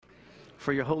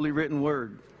for your holy written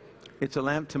word. It's a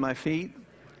lamp to my feet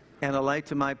and a light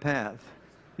to my path.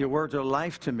 Your words are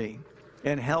life to me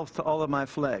and health to all of my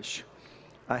flesh.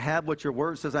 I have what your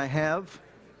word says I have.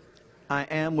 I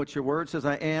am what your word says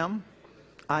I am.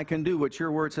 I can do what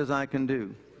your word says I can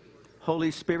do.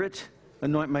 Holy Spirit,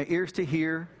 anoint my ears to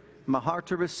hear, my heart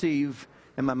to receive,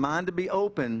 and my mind to be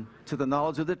open to the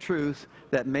knowledge of the truth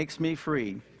that makes me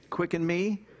free. Quicken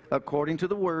me according to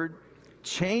the word.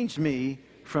 Change me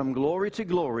from glory to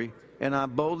glory. And I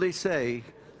boldly say,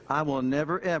 I will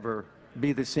never, ever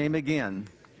be the same again.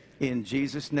 In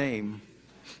Jesus' name,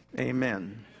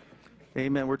 amen.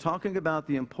 Amen. We're talking about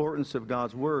the importance of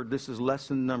God's word. This is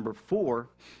lesson number 4.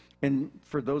 And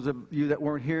for those of you that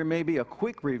weren't here, maybe a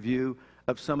quick review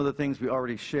of some of the things we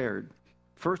already shared.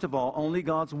 First of all, only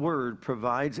God's word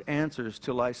provides answers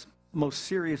to life's most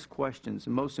serious questions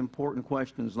and most important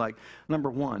questions, like, number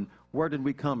 1, where did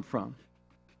we come from?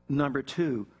 Number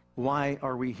 2, why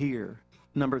are we here?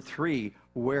 Number 3,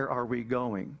 where are we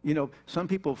going? You know, some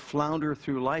people flounder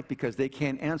through life because they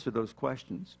can't answer those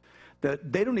questions.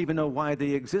 That they don't even know why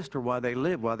they exist or why they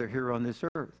live while they're here on this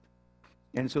earth.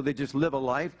 And so they just live a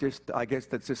life, I guess,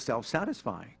 that's just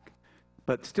self-satisfying.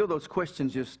 But still those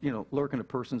questions just, lurk in a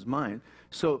person's mind.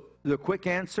 So the quick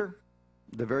answer,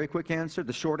 the very quick answer,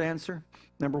 the short answer,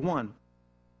 number 1,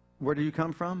 where do you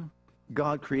come from?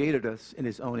 God created us in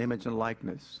his own image and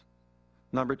likeness.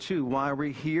 Number 2, why are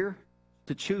we here?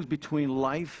 To choose between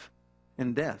life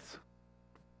and death.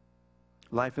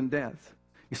 Life and death.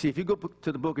 You see, if you go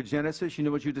to the book of Genesis, you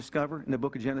know what you discover in the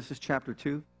book of Genesis chapter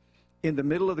 2? In the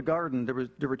middle of the garden,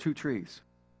 there were 2 trees.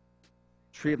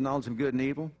 Tree of knowledge of good and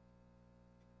evil,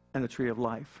 and the tree of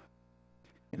life.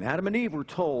 And Adam and Eve were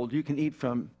told, you can eat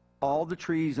from all the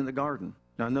trees in the garden.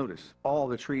 Now notice, all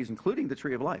the trees, including the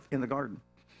tree of life in the garden.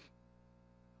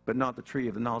 But not the tree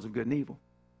of the knowledge of good and evil.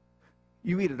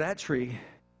 You eat of that tree,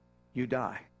 you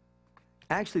die.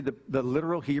 Actually, the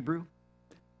literal Hebrew,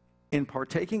 in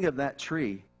partaking of that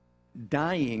tree,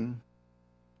 dying,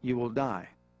 you will die.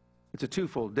 It's a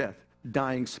twofold death.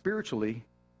 Dying spiritually,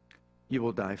 you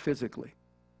will die physically.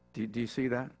 Do you see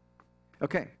that?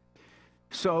 Okay.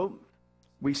 So,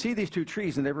 we see these 2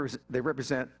 trees, and they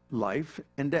represent life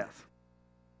and death.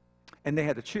 And they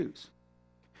had to choose.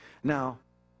 Now,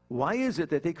 why is it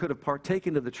that they could have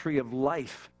partaken of the tree of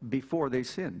life before they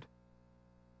sinned?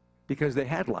 Because they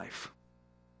had life.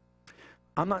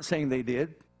 I'm not saying they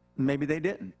did. Maybe they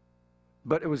didn't.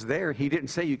 But it was there. He didn't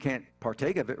say you can't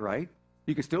partake of it, right?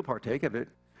 You can still partake of it.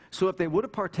 So if they would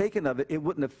have partaken of it, it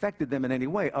wouldn't have affected them in any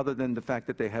way other than the fact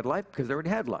that they had life, because they already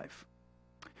had life.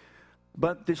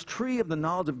 But this tree of the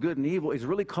knowledge of good and evil is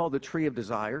really called the tree of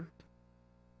desire.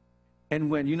 And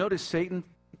when you notice Satan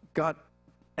got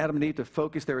Adam and Eve to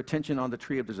focus their attention on the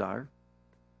tree of desire,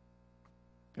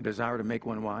 a desire to make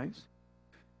one wise,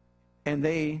 and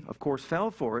they, of course,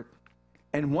 fell for it.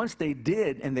 And once they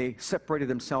did, and they separated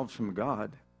themselves from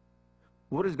God,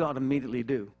 what does God immediately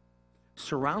do?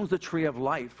 Surrounds the tree of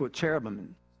life with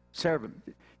cherubim,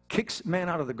 kicks man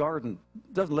out of the garden,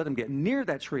 doesn't let him get near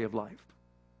that tree of life.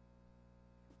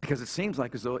 Because it seems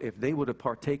like as though if they would have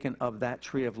partaken of that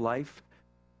tree of life,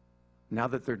 now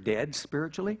that they're dead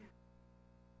spiritually,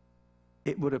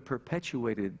 it would have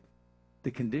perpetuated the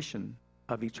condition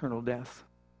of eternal death.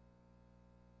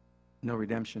 No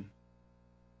redemption.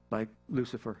 Like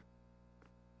Lucifer.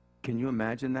 Can you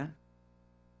imagine that?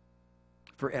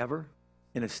 Forever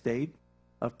in a state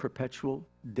of perpetual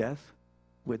death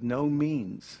with no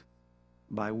means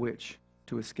by which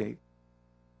to escape.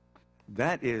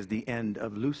 That is the end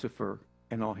of Lucifer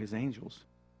and all his angels.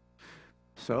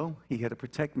 So he had to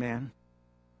protect man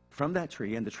from that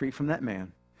tree and the tree from that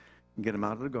man and get him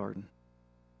out of the garden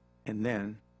and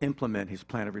then implement his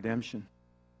plan of redemption.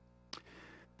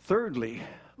 Thirdly,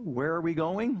 where are we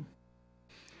going?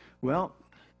 Well,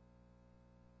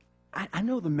 I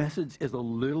know the message is a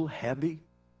little heavy,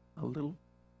 a little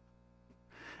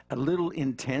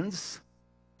intense,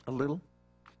 a little.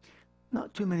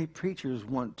 Not too many preachers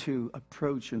want to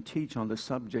approach and teach on the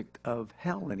subject of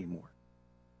hell anymore.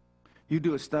 You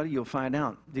do a study, you'll find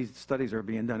out, these studies are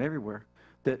being done everywhere,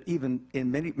 that even in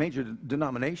many major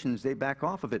denominations, they back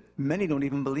off of it. Many don't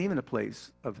even believe in a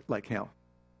place like hell.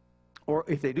 Or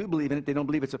if they do believe in it, they don't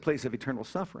believe it's a place of eternal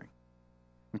suffering.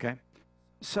 Okay?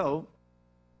 So,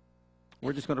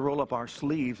 we're just going to roll up our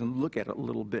sleeves and look at it a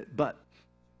little bit. But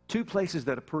 2 places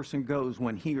that a person goes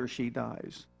when he or she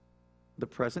dies. The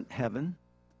present heaven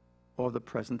or the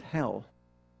present hell.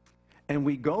 And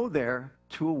we go there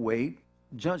to await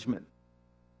judgment.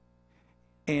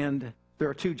 And there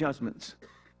are 2 judgments.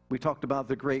 We talked about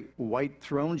the great white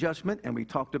throne judgment, and we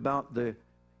talked about the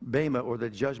Bema, or the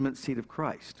judgment seat of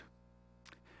Christ.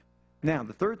 Now,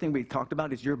 the third thing we talked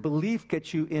about is your belief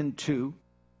gets you into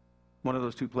one of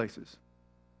those two places.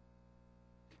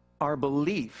 Our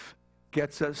belief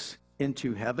gets us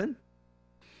into heaven.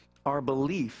 Our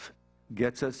belief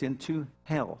gets us into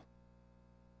hell.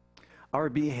 Our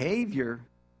behavior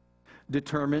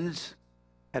determines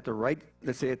at the right,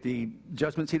 let's say at the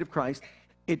judgment seat of Christ,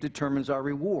 it determines our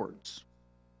rewards.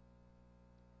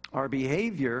 Our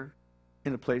behavior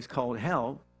in a place called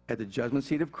hell at the judgment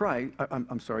seat of Christ,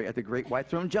 at the great white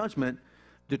throne judgment,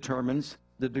 determines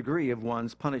the degree of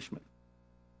one's punishment.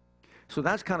 So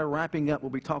that's kind of wrapping up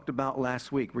what we talked about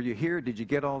last week. Were you here? Did you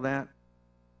get all that?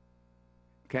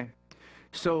 Okay.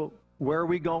 So where are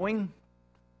we going?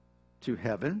 To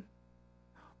heaven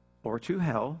or to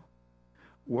hell?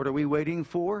 What are we waiting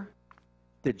for?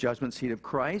 The judgment seat of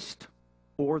Christ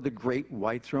or the great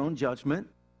white throne judgment?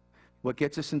 What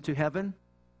gets us into heaven?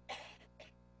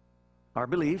 Our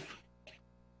belief.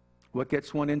 What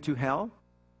gets one into hell?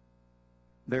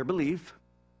 Their belief.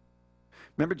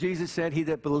 Remember Jesus said, he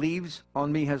that believes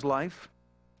on me has life.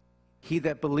 He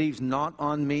that believes not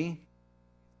on me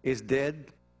is dead.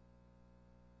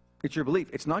 It's your belief.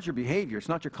 It's not your behavior. It's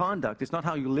not your conduct. It's not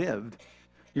how you lived.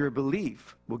 Your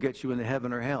belief will get you into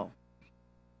heaven or hell.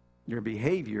 Your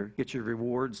behavior gets your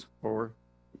rewards or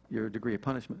your degree of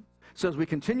punishment. So as we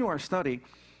continue our study,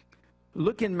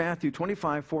 look in Matthew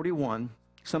 25:41,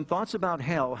 some thoughts about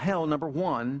hell. Hell, number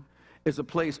one, is a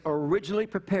place originally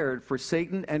prepared for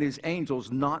Satan and his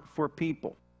angels, not for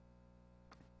people.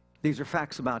 These are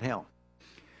facts about hell.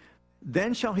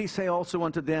 Then shall he say also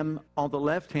unto them on the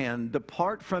left hand,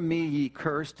 depart from me, ye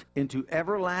cursed, into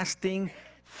everlasting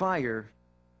fire.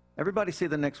 Everybody say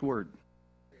the next word.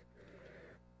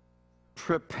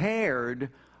 Prepared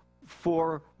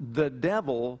for the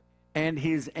devil and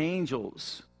his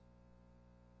angels.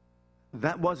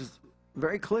 That was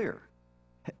very clear.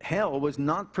 Hell was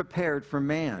not prepared for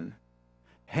man.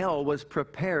 Hell was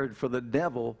prepared for the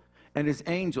devil and his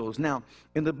angels. Now,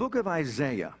 in the book of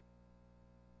Isaiah,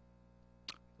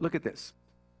 look at this.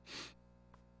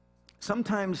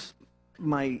 Sometimes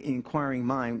my inquiring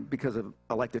mind, because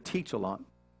I like to teach a lot,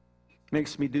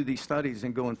 makes me do these studies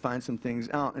and go and find some things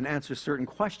out and answer certain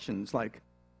questions. Like,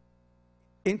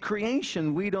 in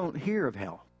creation, we don't hear of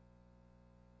hell.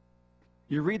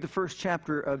 You read the first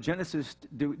chapter of Genesis,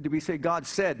 do we say God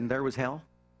said and there was hell?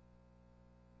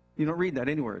 You don't read that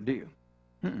anywhere, do you?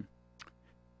 Mm-mm.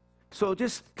 So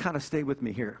just kind of stay with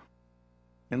me here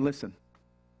and listen.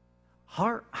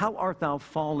 How art thou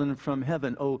fallen from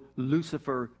heaven, O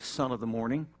Lucifer, son of the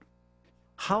morning?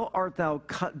 How art thou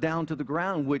cut down to the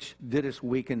ground, which didst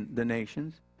weaken the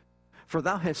nations? For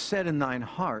thou hast said in thine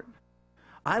heart,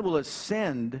 I will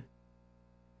ascend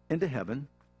into heaven.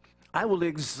 I will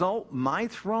exalt my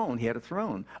throne, he had a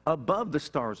throne, above the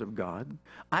stars of God.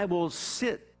 I will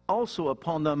sit also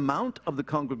upon the mount of the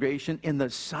congregation in the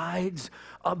sides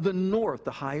of the north,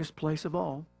 the highest place of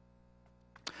all.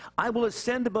 I will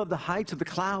ascend above the heights of the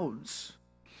clouds.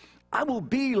 I will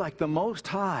be like the Most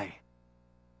High.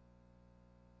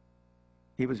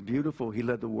 He was beautiful. He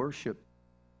led the worship.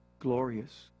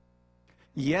 Glorious.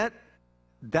 Yet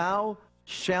thou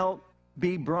shalt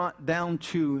be brought down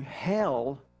to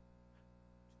hell,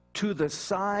 to the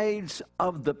sides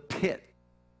of the pit.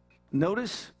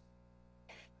 Notice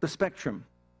the spectrum.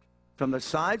 From the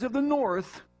sides of the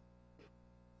north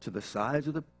to the sides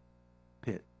of the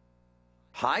pit.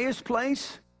 Highest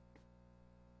place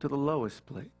to the lowest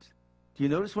place. Do you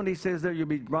notice when he says there you'll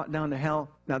be brought down to hell?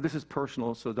 Now this is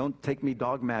personal, so don't take me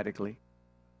dogmatically.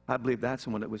 I believe that's the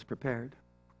one that was prepared.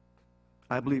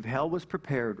 I believe hell was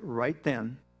prepared right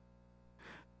then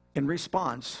in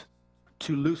response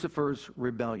to Lucifer's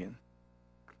rebellion.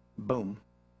 Boom.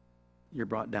 You're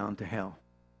brought down to hell.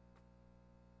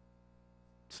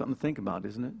 Something to think about,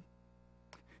 isn't it?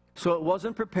 So it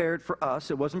wasn't prepared for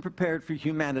us. It wasn't prepared for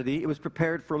humanity. It was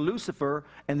prepared for Lucifer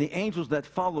and the angels that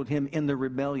followed him in the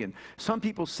rebellion. Some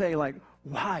people say, like,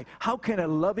 why? How can a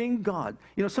loving God...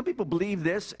 You know, some people believe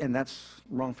this, and that's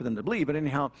wrong for them to believe, but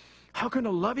anyhow, how can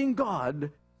a loving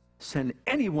God send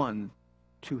anyone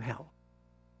to hell?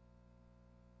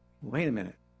 Wait a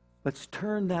minute. Let's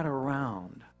turn that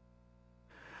around.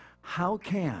 How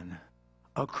can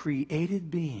a created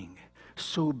being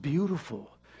so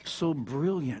beautiful, so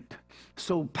brilliant,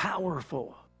 so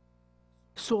powerful,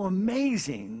 so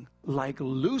amazing, like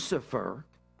Lucifer,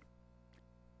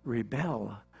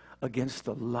 rebel against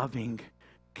the loving,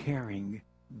 caring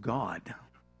God?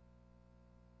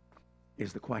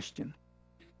 Is the question.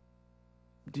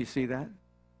 Do you see that?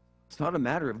 It's not a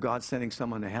matter of God sending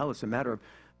someone to hell. It's a matter of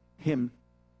him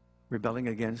rebelling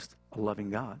against a loving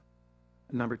God.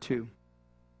 Number two,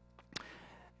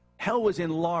 Hell was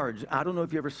enlarged. I don't know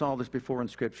if you ever saw this before in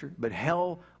Scripture, but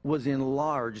hell was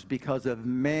enlarged because of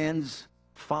man's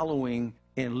following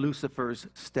in Lucifer's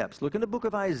steps. Look in the book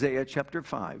of Isaiah, chapter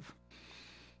 5.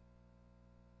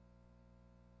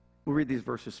 We'll read these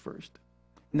verses first.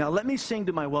 Now let me sing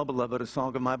to my well-beloved a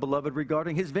song of my beloved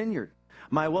regarding his vineyard.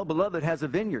 My well-beloved has a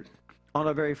vineyard on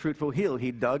a very fruitful hill. He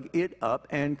dug it up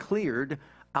and cleared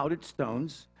out its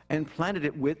stones and planted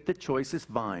it with the choicest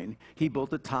vine. He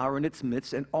built a tower in its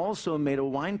midst and also made a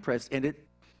winepress in it,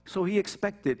 so he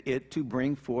expected it to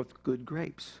bring forth good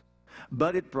grapes.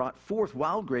 But it brought forth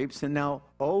wild grapes, and now,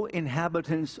 O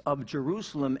inhabitants of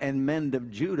Jerusalem and men of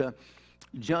Judah,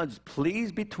 judge,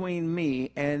 please, between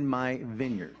me and my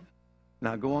vineyard.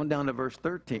 Now go on down to verse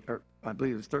 13, or I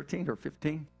believe it's 13 or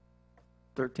 15.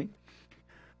 13.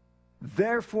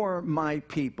 Therefore, my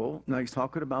people, now he's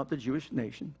talking about the Jewish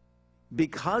nation,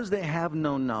 because they have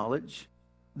no knowledge,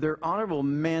 their honorable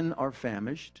men are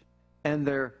famished, and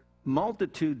their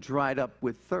multitude dried up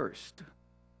with thirst.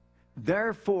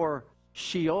 Therefore,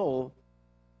 Sheol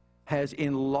has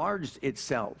enlarged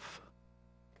itself.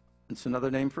 It's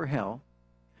another name for hell.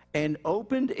 And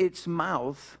opened its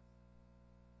mouth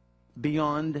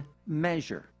beyond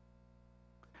measure.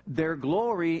 Their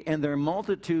glory and their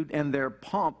multitude and their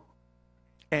pomp,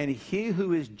 and he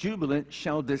who is jubilant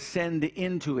shall descend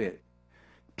into it.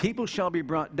 People shall be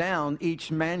brought down, each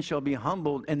man shall be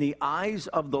humbled, and the eyes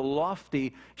of the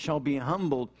lofty shall be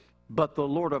humbled, but the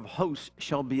Lord of hosts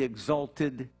shall be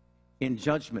exalted in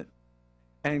judgment.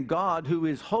 And God, who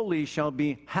is holy, shall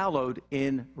be hallowed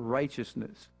in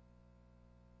righteousness.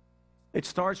 It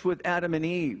starts with Adam and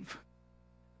Eve.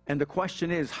 And the question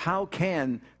is, how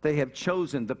can they have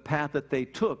chosen the path that they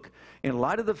took in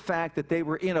light of the fact that they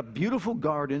were in a beautiful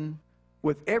garden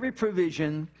with every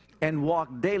provision and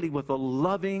walked daily with a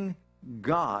loving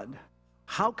God?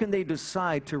 How can they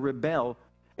decide to rebel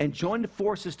and join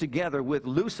forces together with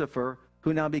Lucifer,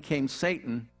 who now became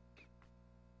Satan,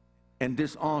 and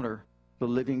dishonor the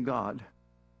living God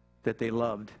that they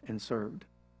loved and served?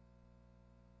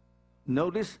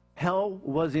 Notice, hell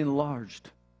was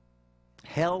enlarged.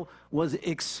 Hell was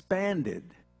expanded.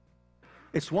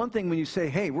 It's one thing when you say,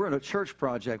 hey, we're in a church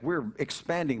project, we're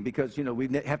expanding because, we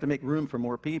have to make room for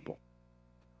more people.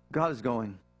 God is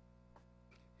going,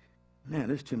 man,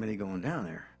 there's too many going down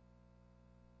there.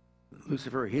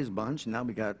 Lucifer, his bunch, and now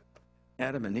we got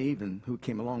Adam and Eve and who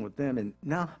came along with them, and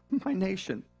now my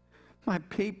nation, my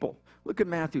people. Look at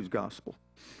Matthew's gospel.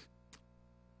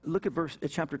 Look at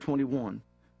chapter 21.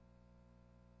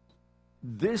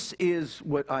 This is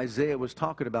what Isaiah was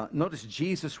talking about. Notice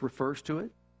Jesus refers to it.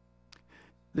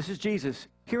 This is Jesus.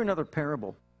 Hear another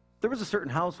parable. There was a certain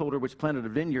householder which planted a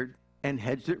vineyard and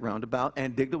hedged it round about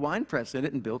and digged a winepress in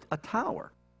it and built a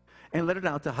tower and let it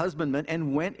out to husbandmen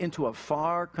and went into a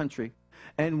far country.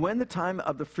 And when the time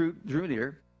of the fruit drew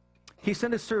near, he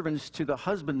sent his servants to the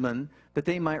husbandmen that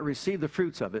they might receive the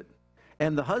fruits of it.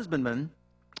 And the husbandman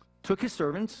took his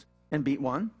servants and beat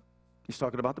one. He's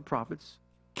talking about the prophets.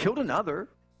 Killed another,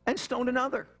 and stoned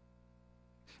another.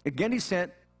 Again he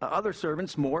sent other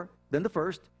servants more than the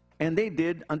first, and they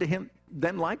did unto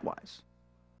them likewise.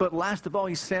 But last of all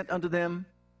he sent unto them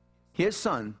his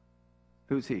son.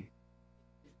 Who's he?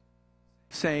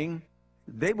 Saying,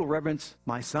 they will reverence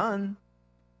my son.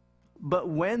 But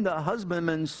when the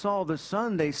husbandmen saw the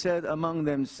son, they said among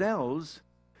themselves,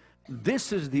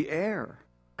 this is the heir.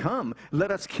 Come,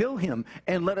 let us kill him,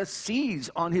 and let us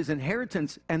seize on his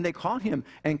inheritance. And they caught him,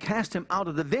 and cast him out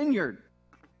of the vineyard,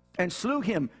 and slew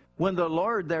him. When the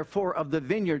Lord, therefore, of the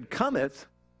vineyard cometh,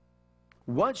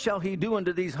 what shall he do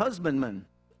unto these husbandmen?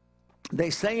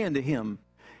 They say unto him,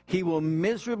 he will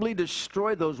miserably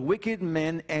destroy those wicked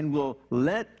men, and will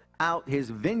let out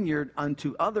his vineyard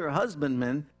unto other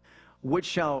husbandmen, which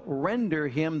shall render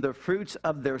him the fruits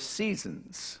of their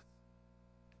seasons.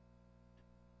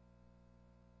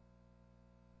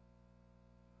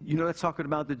 That's talking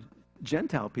about the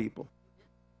Gentile people.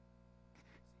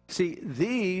 See,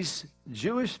 these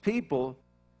Jewish people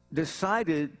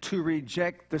decided to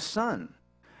reject the Son.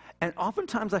 And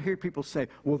oftentimes I hear people say,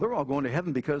 well, they're all going to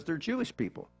heaven because they're Jewish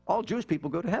people. All Jewish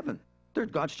people go to heaven. They're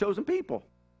God's chosen people.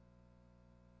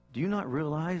 Do you not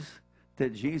realize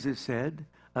that Jesus said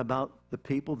about the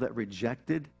people that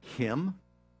rejected him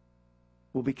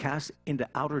will be cast into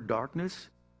outer darkness,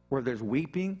 where there's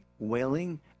weeping,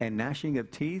 wailing, and gnashing of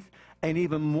teeth, and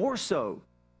even more so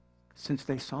since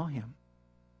they saw him.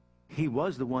 He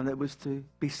was the one that was to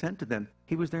be sent to them.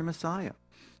 He was their Messiah.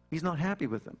 He's not happy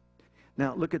with them.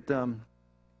 Now, look at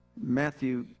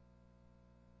Matthew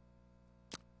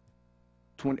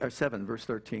 7, verse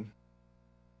 13.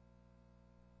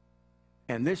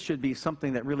 And this should be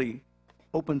something that really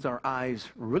opens our eyes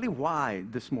really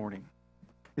wide this morning.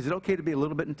 Is it okay to be a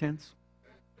little bit intense?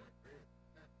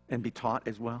 And be taught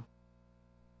as well?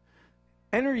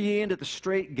 Enter ye into the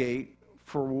strait gate,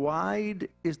 for wide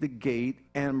is the gate,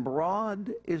 and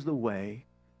broad is the way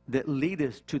that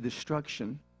leadeth to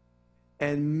destruction.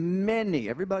 And many,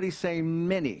 everybody say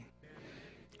many,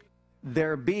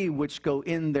 there be which go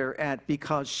in thereat,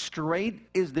 because strait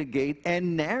is the gate,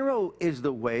 and narrow is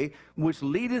the way which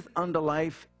leadeth unto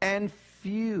life, and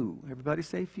few, everybody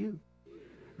say few,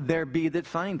 there be that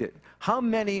find it. How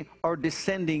many are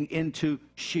descending into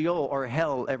Sheol or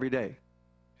hell every day?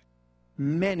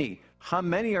 Many. How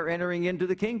many are entering into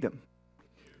the kingdom?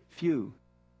 Few.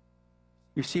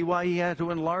 You see why he had to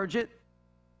enlarge it?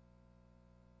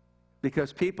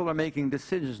 Because people are making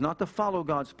decisions not to follow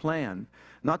God's plan,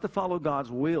 not to follow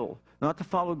God's will, not to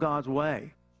follow God's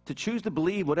way, to choose to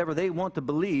believe whatever they want to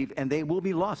believe, and they will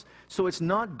be lost. So it's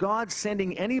not God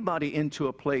sending anybody into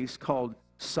a place called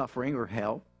suffering or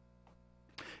hell.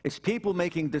 It's people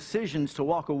making decisions to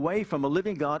walk away from a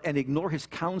living God and ignore his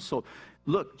counsel.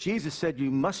 Look, Jesus said you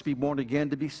must be born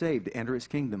again to be saved, to enter his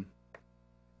kingdom.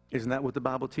 Isn't that what the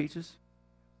Bible teaches?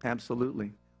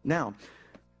 Absolutely. Now,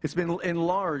 it's been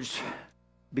enlarged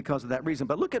because of that reason.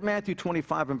 But look at Matthew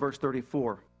 25 and verse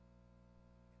 34.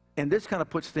 And this kind of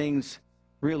puts things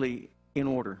really in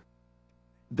order.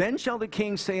 Then shall the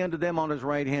king say unto them on his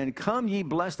right hand, Come ye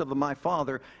blessed of my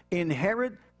Father,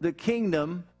 inherit the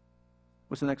kingdom.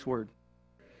 What's the next word?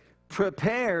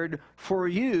 Prepared for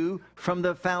you from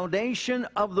the foundation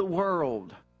of the world.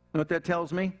 You know what that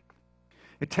tells me?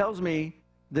 It tells me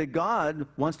that God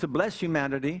wants to bless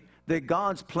humanity, that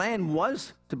God's plan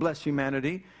was to bless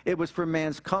humanity. It was for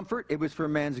man's comfort. It was for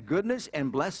man's goodness and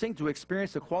blessing to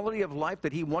experience the quality of life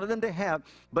that he wanted them to have.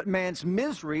 But man's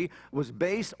misery was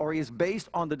based, or is based,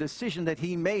 on the decision that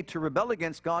he made to rebel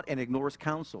against God and ignore his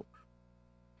counsel.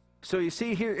 So you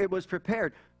see here, it was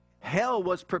prepared. Hell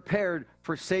was prepared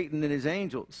for Satan and his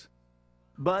angels.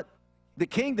 But the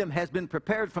kingdom has been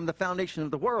prepared from the foundation of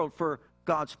the world for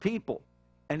God's people.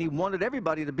 And he wanted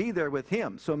everybody to be there with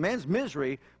him. So man's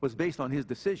misery was based on his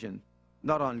decision,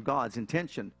 not on God's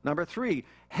intention. Number 3,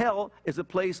 hell is a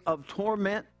place of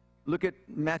torment. Look at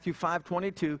Matthew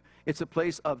 5:22. It's a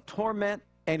place of torment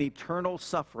and eternal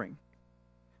suffering.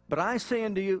 But I say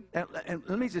unto you, and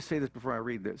let me just say this before I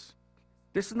read this.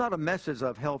 This is not a message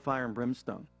of hellfire and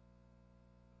brimstone.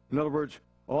 In other words,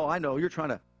 oh, I know, you're trying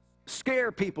to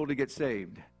scare people to get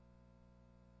saved.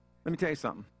 Let me tell you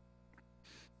something.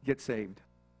 Get saved.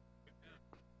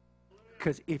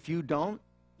 Because if you don't,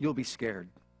 you'll be scared.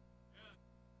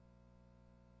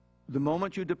 The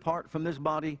moment you depart from this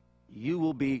body, you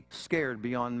will be scared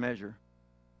beyond measure.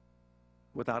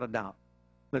 Without a doubt.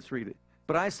 Let's read it.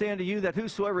 But I say unto you that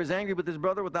whosoever is angry with his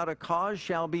brother without a cause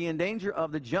shall be in danger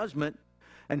of the judgment,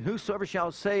 and whosoever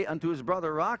shall say unto his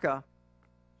brother, Raca,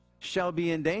 shall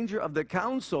be in danger of the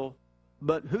council,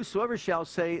 but whosoever shall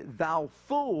say, Thou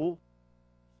fool,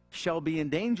 shall be in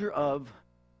danger of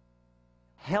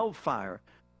hellfire.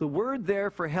 The word there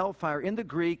for hellfire in the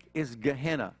Greek is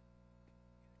Gehenna.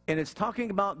 And it's talking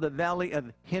about the valley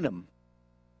of Hinnom.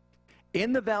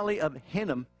 In the valley of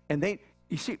Hinnom, and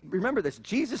you see, remember this,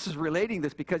 Jesus is relating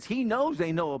this because he knows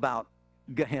they know about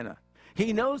Gehenna.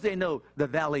 He knows they know the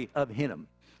valley of Hinnom.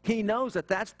 He knows that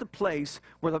that's the place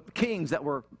where the kings that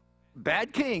were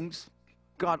bad kings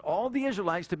got all the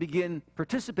Israelites to begin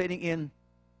participating in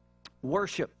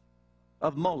worship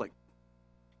of Moloch.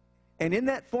 And in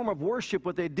that form of worship,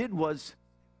 what they did was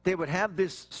they would have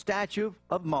this statue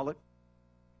of Moloch,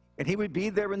 and he would be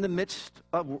there in the midst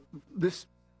of this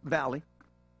valley,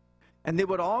 and they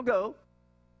would all go,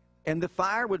 and the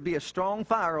fire would be a strong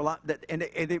fire,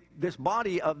 this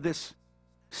body of this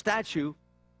statue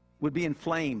would be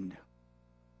inflamed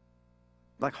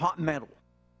like hot metal.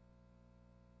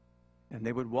 And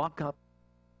they would walk up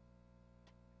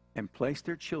and place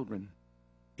their children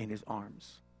in his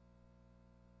arms.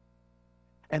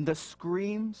 And the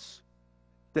screams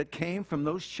that came from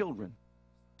those children,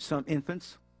 some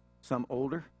infants, some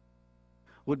older,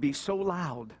 would be so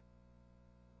loud,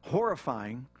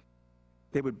 horrifying,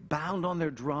 they would bound on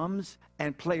their drums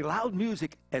and play loud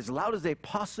music as loud as they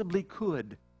possibly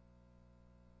could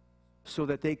so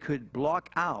that they could block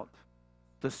out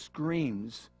the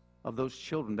screams of those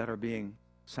children that are being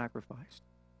sacrificed.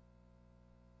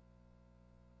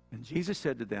 And Jesus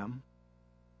said to them,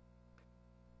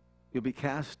 you'll be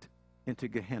cast into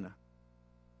Gehenna,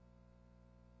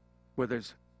 where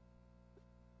there's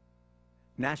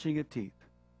gnashing of teeth,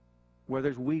 where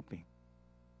there's weeping,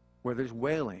 where there's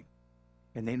wailing.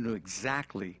 And they knew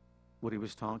exactly what he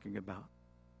was talking about.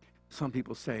 Some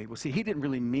people say, well, see, he didn't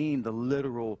really mean the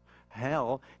literal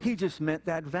hell. He just meant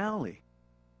that valley.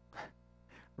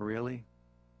 Really?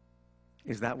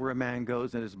 Is that where a man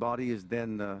goes and his body is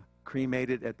then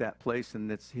cremated at that place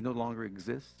and he no longer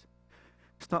exists?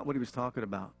 It's not what he was talking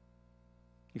about.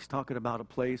 He's talking about a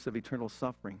place of eternal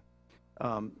suffering.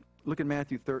 Look at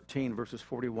Matthew 13, verses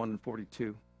 41 and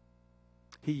 42.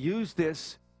 He used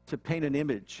this to paint an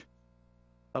image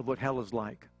of what hell is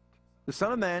like. The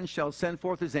Son of Man shall send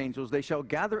forth his angels. They shall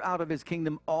gather out of his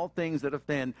kingdom all things that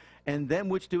offend, and them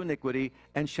which do iniquity,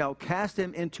 and shall cast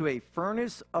them into a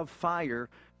furnace of fire.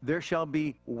 There shall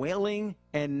be wailing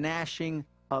and gnashing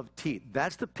of teeth.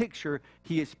 That's the picture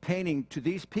he is painting to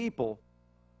these people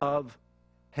of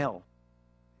hell.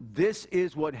 This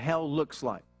is what hell looks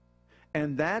like.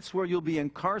 And that's where you'll be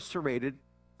incarcerated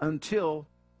until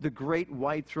the great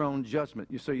white throne judgment.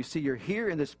 So you see, you're here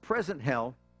in this present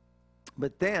hell,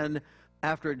 but then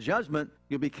after judgment,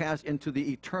 you'll be cast into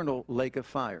the eternal lake of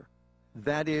fire.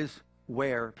 That is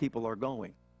where people are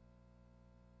going.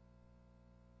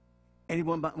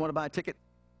 Anyone want to buy a ticket?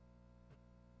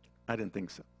 I didn't think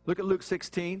so. Look at Luke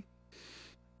 16.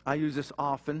 I use this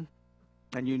often,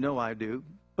 and you know I do,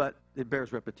 but it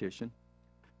bears repetition.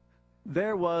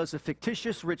 There was a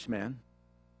fictitious rich man.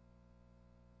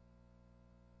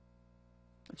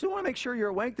 So I want to make sure you're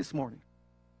awake this morning.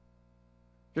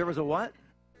 There was a what?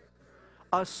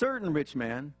 A certain rich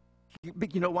man.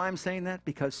 You know why I'm saying that?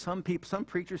 Because some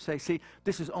preachers say, see,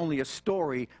 this is only a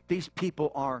story. These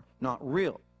people are not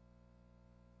real.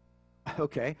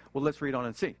 Okay, well, let's read on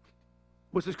and see.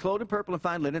 Was clothed in purple and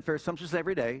fine linen, fared sumptuous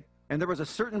every day. And there was a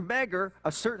certain beggar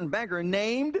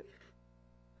named,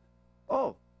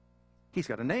 he's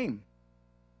got a name.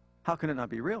 How can it not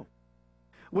be real?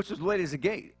 Which was laid as a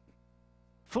gate,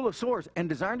 full of sores, and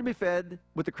desiring to be fed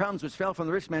with the crumbs which fell from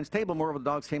the rich man's table. Moreover, the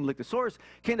dogs came and licked the sores.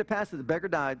 Came to pass that the beggar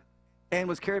died and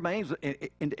was carried by angels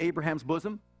into Abraham's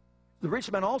bosom. The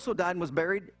rich man also died and was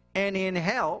buried, and in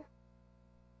hell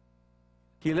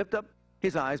he lifted up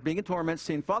his eyes, being in torment,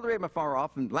 seeing Father Abraham afar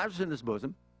off, and Lazarus in his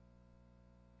bosom.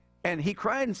 And he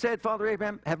cried and said, Father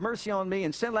Abraham, have mercy on me,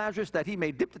 and send Lazarus that he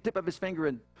may dip the tip of his finger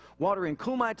in water and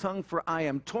cool my tongue, for I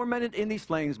am tormented in these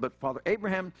flames. But Father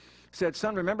Abraham said,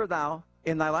 Son, remember thou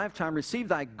in thy lifetime receive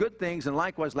thy good things, and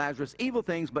likewise Lazarus evil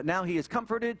things, but now he is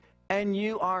comforted, and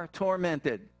you are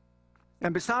tormented.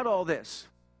 And beside all this,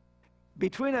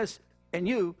 between us and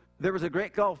you, there was a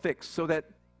great gulf fixed, so that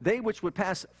they which would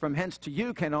pass from hence to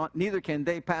you cannot, neither can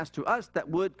they pass to us that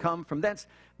would come from thence.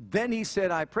 Then he said,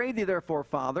 I pray thee therefore,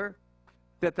 Father,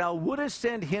 that thou wouldest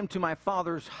send him to my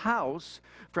father's house,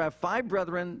 for I have 5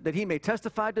 brethren, that he may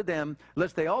testify to them,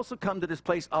 lest they also come to this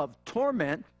place of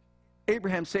torment.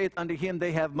 Abraham saith unto him,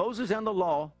 they have Moses and the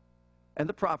law, and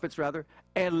the prophets rather,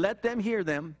 and let them hear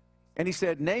them. And he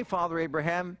said, Nay, Father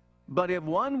Abraham, but if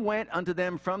one went unto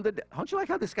them from the dead. Don't you like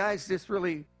how this guy's just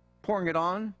really pouring it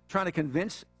on, trying to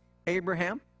convince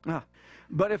Abraham?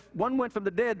 But if one went from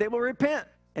the dead, they will repent.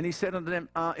 And he said unto them,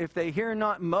 if they hear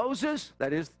not Moses,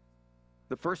 that is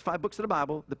the first 5 books of the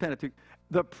Bible, the Pentateuch,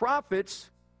 the prophets,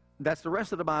 that's the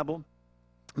rest of the Bible,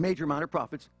 major, minor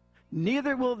prophets,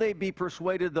 neither will they be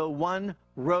persuaded, though one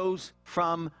rose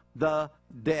from the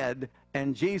dead.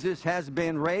 And Jesus has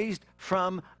been raised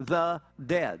from the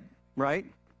dead, right?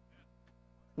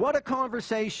 What a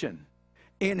conversation.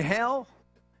 In hell,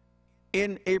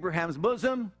 in Abraham's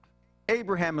bosom,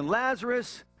 Abraham and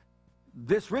Lazarus,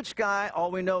 this rich guy,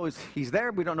 all we know is he's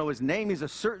there. We don't know his name. He's a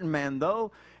certain man,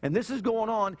 though. And this is going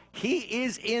on. He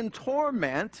is in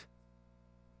torment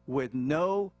with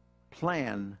no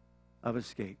plan of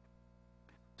escape.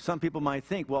 Some people might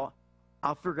think, well,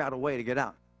 I'll figure out a way to get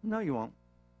out. No, you won't.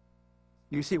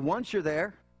 You see, once you're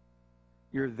there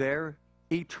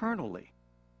eternally.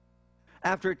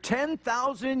 After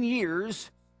 10,000 years,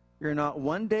 you're not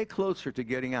one day closer to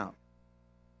getting out.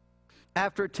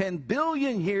 After 10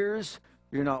 billion years,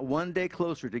 you're not one day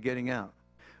closer to getting out.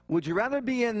 Would you rather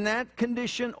be in that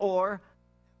condition, or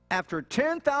after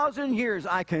 10,000 years,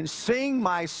 I can sing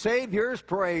my Savior's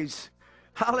praise?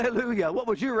 Hallelujah. What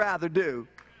would you rather do?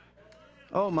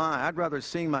 Oh my, I'd rather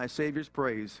sing my Savior's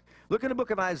praise. Look in the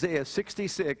book of Isaiah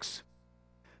 66.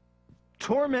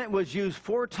 Torment was used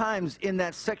 4 times in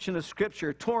that section of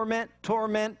Scripture. Torment,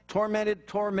 torment, tormented,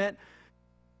 torment,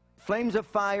 flames of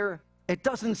fire. It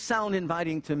doesn't sound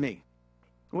inviting to me.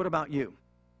 What about you?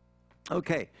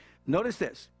 Okay, notice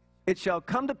this. It shall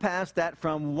come to pass that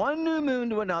from one new moon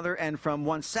to another, and from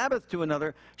one Sabbath to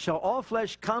another, shall all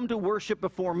flesh come to worship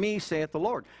before me, saith the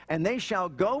Lord. And they shall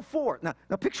go forth. Now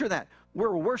picture that.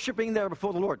 We're worshiping there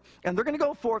before the Lord. And they're going to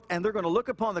go forth, and they're going to look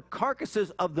upon the carcasses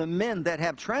of the men that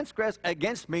have transgressed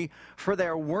against me, for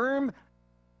their worm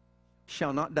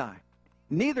shall not die.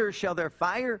 Neither shall their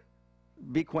fire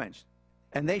be quenched.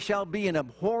 And they shall be an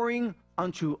abhorring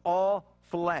unto all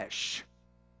flesh.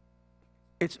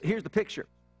 Here's the picture.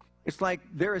 It's like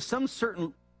there is some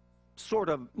certain sort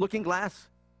of looking glass.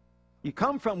 You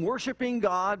come from worshiping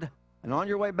God, and on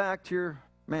your way back to your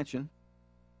mansion,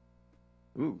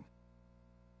 ooh,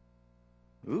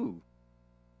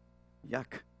 yuck.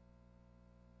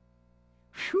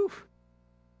 Whew.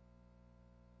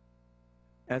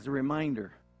 As a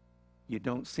reminder, you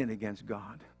don't sin against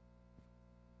God.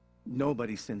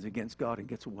 Nobody sins against God and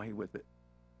gets away with it.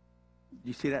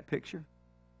 You see that picture?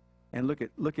 And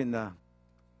look in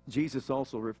Jesus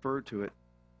also referred to it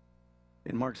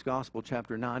in Mark's Gospel,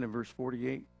 chapter 9 and verse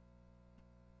 48.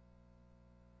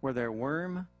 Where their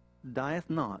worm dieth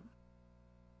not,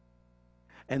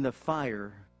 and the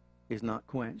fire is not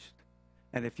quenched.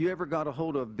 And if you ever got a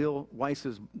hold of Bill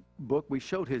Weiss's book, we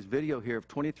showed his video here of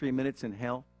 23 minutes in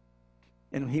hell.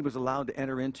 And he was allowed to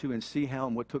enter into and see hell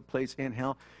and what took place in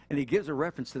hell. And he gives a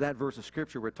reference to that verse of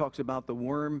Scripture where it talks about the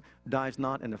worm dies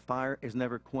not and the fire is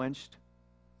never quenched.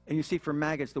 And you see for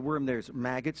maggots, the worm there's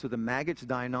maggots, so the maggots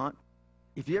die not.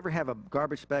 If you ever have a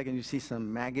garbage bag and you see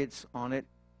some maggots on it,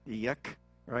 yuck,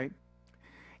 right?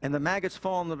 And the maggots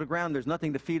fall onto the ground, there's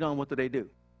nothing to feed on, what do?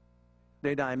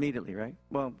 They die immediately, right?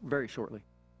 Well, very shortly,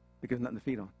 because nothing to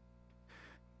feed on.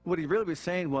 What he really was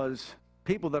saying was,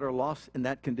 people that are lost in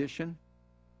that condition,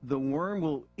 the worm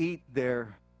will eat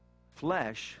their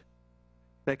flesh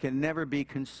that can never be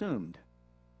consumed.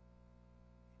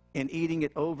 And eating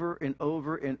it over and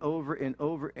over and over and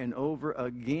over and over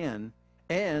again.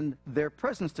 And their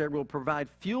presence there will provide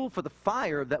fuel for the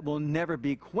fire that will never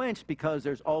be quenched because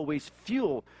there's always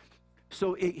fuel.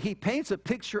 So he paints a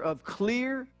picture of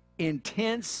clear,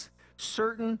 intense,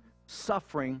 certain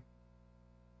suffering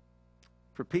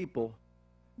for people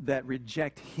that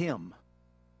reject him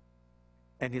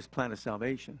and his plan of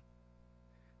salvation.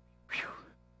 Whew.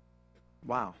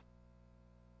 Wow.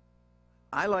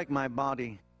 I like my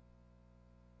body,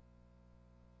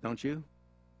 don't you?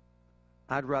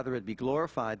 I'd rather it be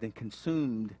glorified than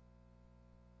consumed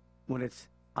when it's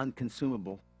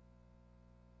unconsumable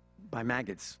by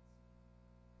maggots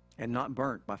and not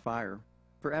burnt by fire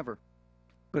forever.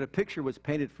 But a picture was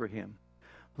painted for him.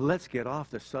 Let's get off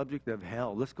the subject of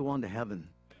hell. Let's go on to heaven.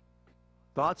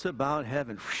 Thoughts about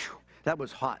heaven. Whew, that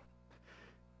was hot.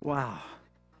 Wow.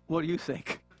 What do you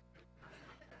think?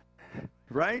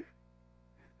 Right?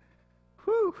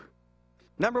 Whew.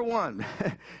 Number one,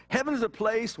 heaven is a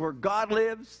place where God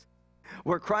lives,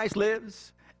 where Christ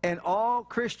lives, and all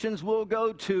Christians will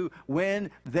go to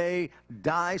when they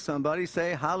die. Somebody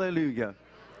say hallelujah.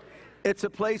 It's a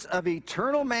place of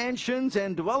eternal mansions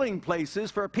and dwelling places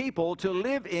for people to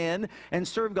live in and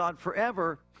serve God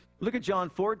forever. Look at John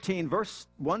 14, verse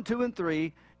 1, 2, and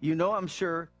 3. You know, I'm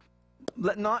sure.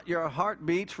 Let not your heart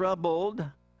be troubled.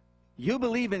 You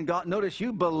believe in God. Notice,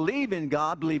 you believe in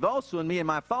God. Believe also in me. In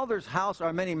my Father's house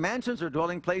are many mansions or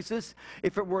dwelling places.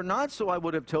 If it were not so, I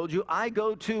would have told you. I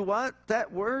go to what?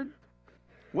 That word?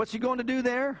 What's he going to do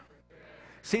there?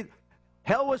 See,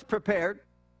 hell was prepared.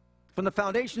 From the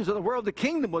foundations of the world, the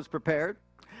kingdom was prepared.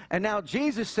 And now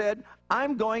Jesus said,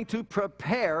 I'm going to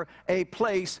prepare a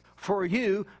place for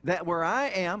you, that where I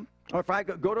am, or if I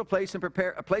go to a place and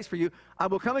prepare a place for you, I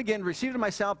will come again, receive to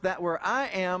myself, that where I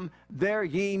am, there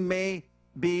ye may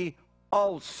be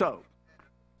also.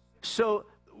 So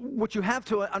what you have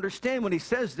to understand when he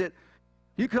says that,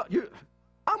 you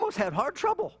almost had heart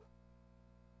trouble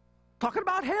talking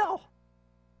about hell.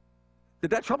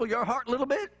 Did that trouble your heart a little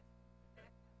bit?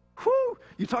 Whew,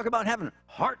 you talk about having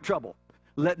heart trouble.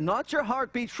 Let not your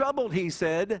heart be troubled, he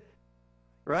said.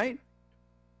 Right?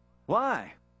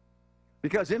 Why?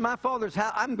 Because in my Father's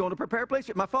house, I'm going to prepare a place.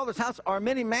 In my Father's house are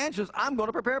many mansions. I'm going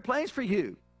to prepare a place for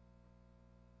you.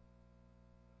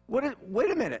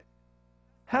 Wait a minute.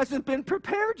 Hasn't been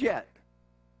prepared yet.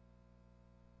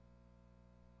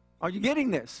 Are you getting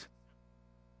this?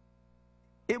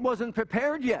 It wasn't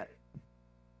prepared yet.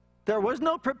 There was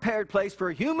no prepared place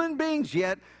for human beings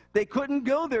yet. They couldn't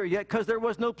go there yet because there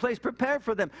was no place prepared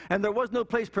for them. And there was no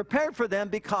place prepared for them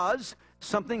because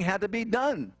something had to be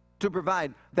done to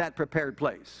provide that prepared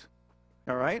place.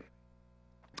 All right?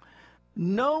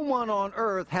 No one on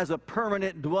earth has a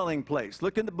permanent dwelling place.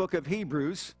 Look in the book of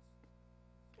Hebrews.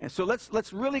 And so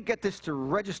let's really get this to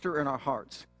register in our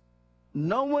hearts.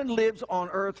 No one lives on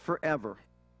earth forever.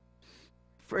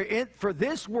 For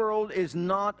this world is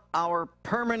not our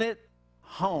permanent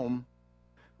home.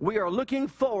 We are looking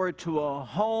forward to a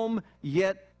home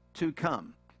yet to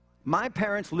come. My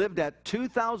parents lived at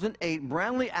 2008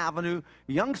 Brownlee Avenue,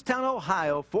 Youngstown,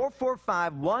 Ohio,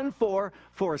 44514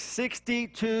 for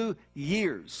 62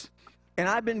 years. And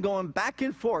I've been going back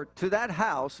and forth to that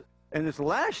house, and this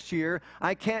last year,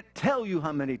 I can't tell you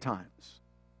how many times.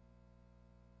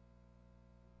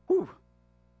 Whew.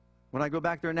 When I go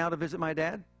back there now to visit my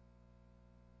dad,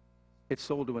 it's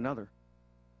sold to another.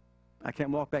 I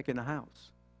can't walk back in the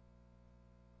house.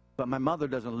 But my mother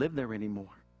doesn't live there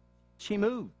anymore. She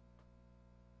moved.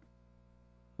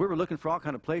 We were looking for all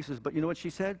kind of places, but you know what she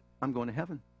said? I'm going to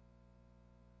heaven.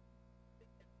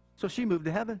 So she moved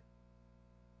to heaven.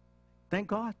 Thank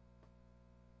God.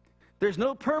 There's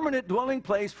no permanent dwelling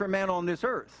place for man on this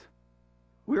earth.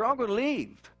 We're all going to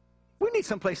leave. We need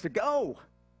some place to go.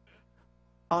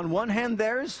 On one hand,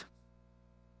 there's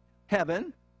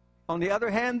heaven. On the other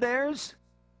hand, there's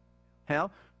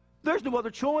hell. There's no other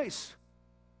choice.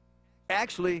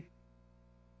 Actually,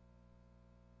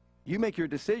 you make your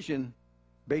decision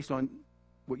based on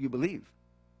what you believe.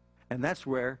 And that's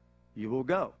where you will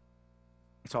go.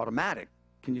 It's automatic.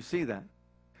 Can you see that?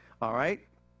 All right?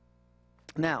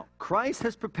 Now, Christ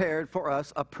has prepared for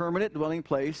us a permanent dwelling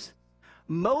place,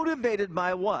 motivated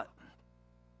by what?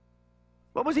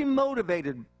 What was he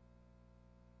motivated?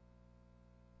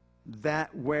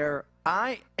 That where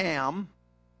I am,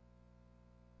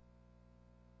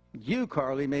 you,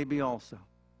 Carly, may be also.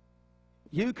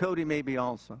 You, Cody, may be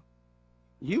also.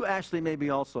 You, Ashley, may be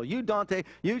also. You, Dante,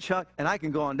 you, Chuck, and I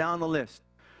can go on down the list.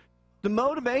 The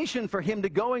motivation for him to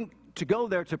go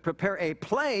there to prepare a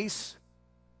place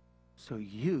so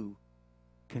you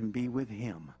can be with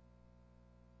him.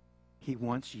 He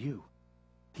wants you.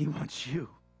 He wants you.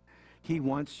 He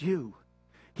wants you.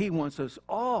 He wants us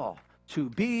all to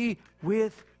be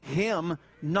with him,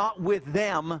 not with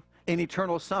them in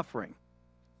eternal suffering.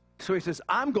 So he says,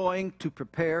 I'm going to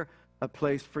prepare a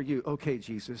place for you. Okay,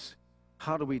 Jesus,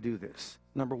 how do we do this?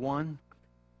 Number one,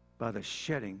 by the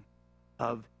shedding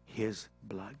of his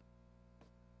blood.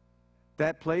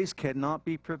 That place cannot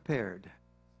be prepared.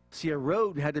 See, a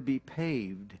road had to be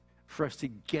paved for us to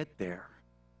get there.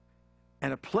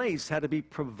 And a place had to be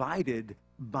provided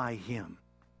by him.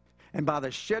 And by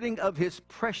the shedding of his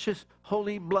precious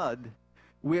holy blood,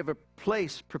 we have a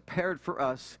place prepared for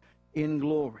us in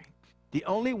glory. The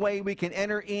only way we can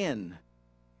enter in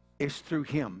is through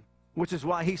him, which is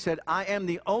why he said, I am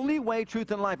the only way,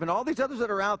 truth, and life. And all these others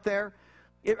that are out there,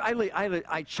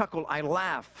 I chuckle, I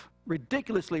laugh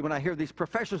ridiculously when I hear these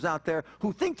professors out there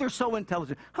who think they're so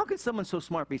intelligent. How can someone so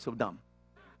smart be so dumb?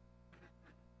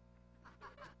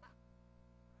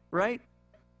 Right?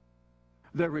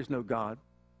 There is no God.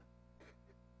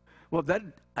 Well, that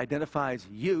identifies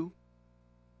you.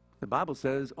 The Bible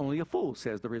says only a fool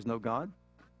says there is no God.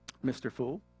 Mr.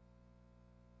 Fool.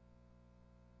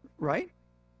 Right?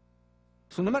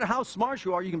 So no matter how smart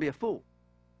you are, you can be a fool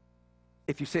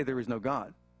if you say there is no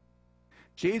God.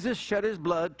 Jesus shed his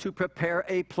blood to prepare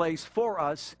a place for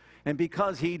us, and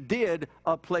because he did,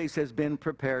 a place has been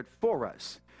prepared for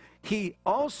us. He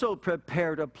also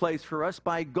prepared a place for us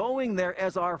by going there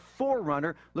as our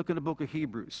forerunner. Look in the book of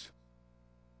Hebrews,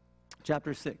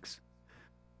 chapter 6.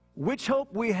 Which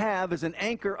hope we have is an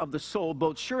anchor of the soul,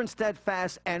 both sure and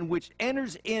steadfast, and which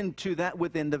enters into that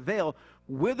within the veil,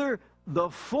 whither the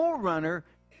forerunner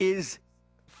is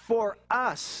for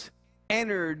us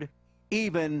entered,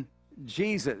 even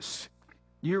Jesus.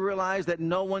 You realize that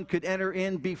no one could enter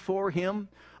in before him?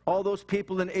 All those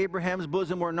people in Abraham's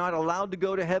bosom were not allowed to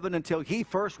go to heaven until he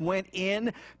first went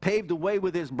in, paved the way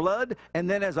with his blood, and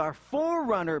then as our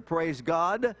forerunner, praise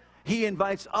God, he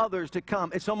invites others to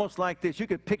come. It's almost like this. You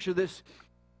could picture this.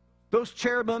 Those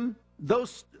cherubim,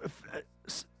 those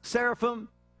seraphim,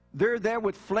 they're there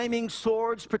with flaming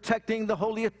swords protecting the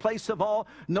holiest place of all.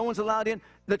 No one's allowed in.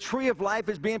 The tree of life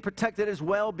is being protected as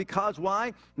well because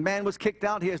why? Man was kicked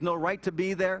out. He has no right to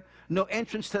be there. No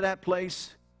entrance to that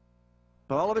place.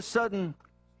 But all of a sudden,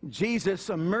 Jesus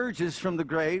emerges from the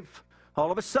grave.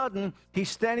 All of a sudden, he's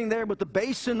standing there with the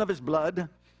basin of his blood.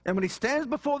 And when he stands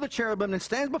before the cherubim and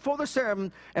stands before the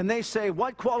seraphim, and they say,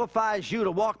 what qualifies you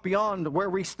to walk beyond where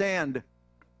we stand?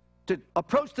 To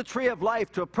approach the tree of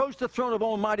life, to approach the throne of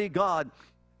Almighty God.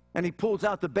 And he pulls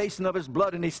out the basin of his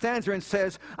blood, and he stands there and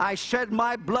says, I shed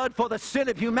my blood for the sin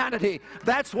of humanity.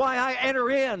 That's why I enter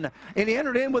in. And he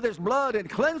entered in with his blood and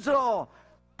cleansed it all,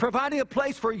 providing a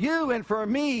place for you and for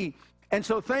me. And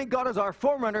so thank God, as our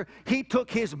forerunner, he took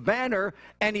his banner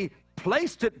and he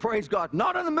placed it, praise God,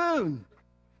 not on the moon,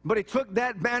 but he took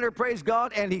that banner, praise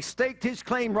God, and he staked his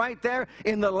claim right there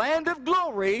in the land of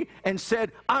glory and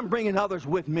said, I'm bringing others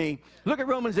with me. Look at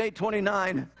Romans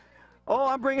 8:29. Oh,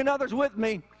 I'm bringing others with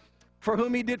me. For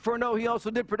whom he did foreknow, he also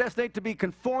did predestinate to be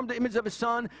conformed to the image of his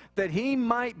Son, that he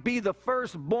might be the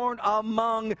firstborn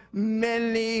among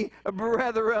many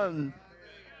brethren.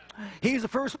 He's the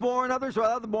firstborn, others are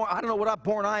other born. I don't know what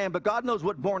born I am, but God knows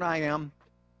what born I am.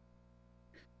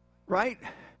 Right?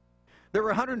 There were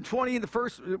 120 in the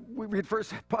first, we read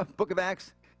first book of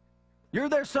Acts. You're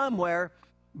there somewhere,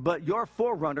 but your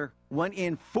forerunner went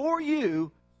in for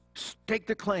you, staked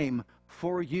a claim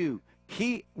for you.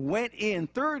 He went in,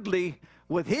 thirdly,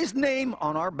 with his name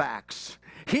on our backs.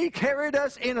 He carried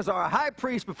us in as our high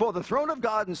priest before the throne of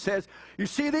God and says, you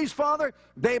see these, Father?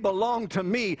 They belong to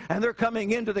me, and they're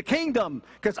coming into the kingdom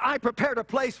because I prepared a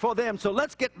place for them. So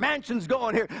let's get mansions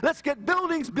going here. Let's get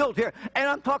buildings built here. And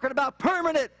I'm talking about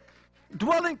permanent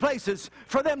dwelling places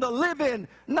for them to live in,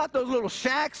 not those little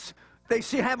shacks they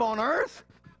have on earth.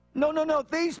 No.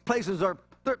 These places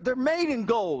they're made in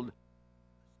gold.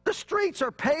 The streets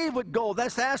are paved with gold.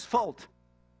 That's asphalt.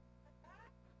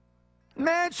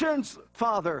 Mansions,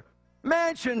 Father.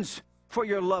 Mansions for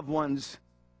your loved ones.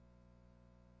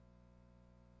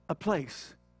 A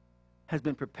place has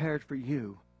been prepared for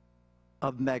you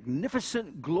of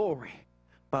magnificent glory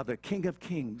by the King of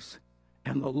Kings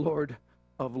and the Lord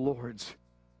of Lords.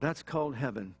 That's called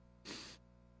heaven.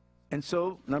 And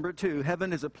so, number 2,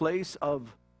 heaven is a place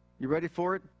of, you ready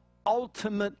for it?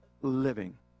 Ultimate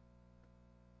living.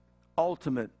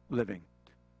 Ultimate living.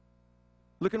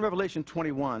 Look in Revelation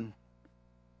 21.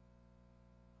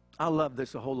 I love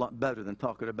this a whole lot better than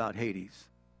talking about Hades.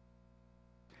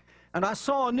 And I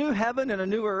saw a new heaven and a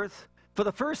new earth, for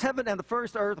the first heaven and the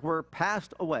first earth were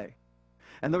passed away.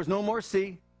 And there was no more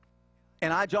sea.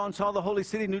 And I, John, saw the holy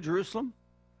city, New Jerusalem,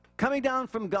 coming down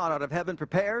from God out of heaven,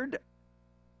 prepared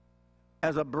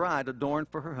as a bride adorned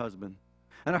for her husband.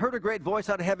 And I heard a great voice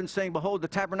out of heaven saying, behold, the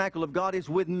tabernacle of God is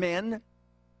with men,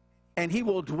 and he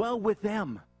will dwell with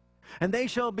them. And they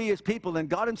shall be his people, and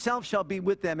God himself shall be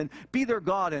with them, and be their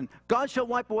God. And God shall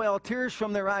wipe away all tears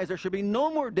from their eyes. There shall be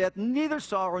no more death, neither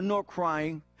sorrow nor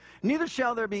crying, neither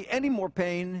shall there be any more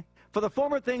pain, for the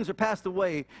former things are passed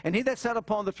away. And he that sat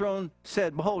upon the throne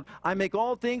said, behold, I make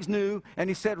all things new. And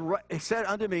he said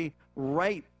unto me,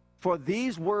 write, for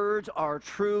these words are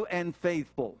true and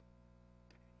faithful.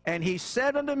 And he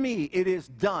said unto me, it is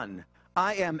done.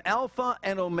 I am Alpha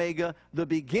and Omega, the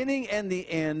beginning and the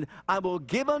end. I will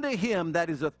give unto him that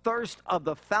is athirst of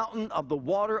the fountain of the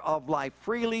water of life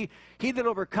freely. He that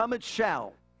overcometh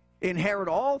shall inherit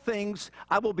all things.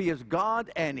 I will be his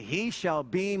God, and he shall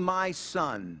be my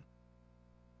son.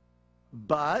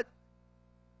 But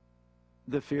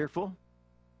the fearful,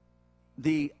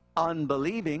 the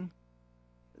unbelieving,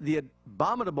 the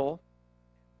abominable,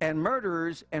 and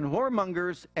murderers, and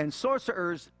whoremongers, and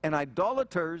sorcerers, and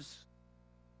idolaters,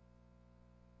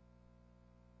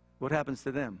 what happens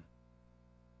to them?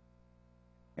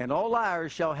 And all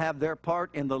liars shall have their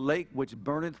part in the lake which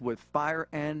burneth with fire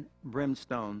and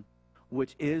brimstone,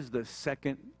 which is the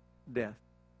second death.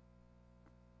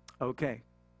 Okay.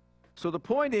 So the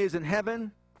point is, in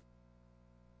heaven,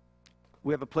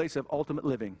 we have a place of ultimate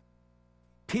living.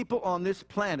 People on this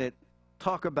planet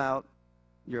talk about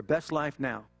your best life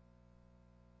now.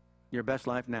 Your best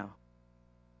life now.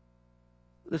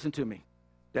 Listen to me.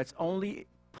 That's only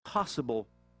possible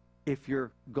if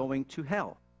you're going to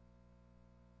hell.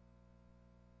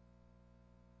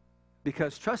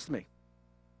 Because trust me,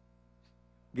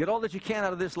 get all that you can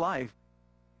out of this life,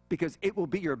 because it will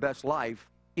be your best life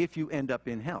if you end up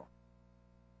in hell.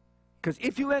 Because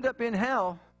if you end up in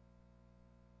hell,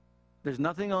 there's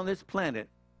nothing on this planet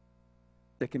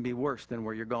that can be worse than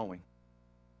where you're going.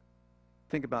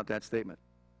 Think about that statement.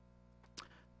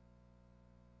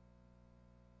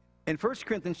 In 1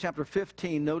 Corinthians chapter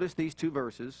 15, notice these 2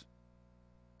 verses.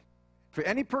 For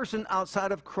any person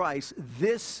outside of Christ,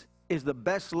 this is the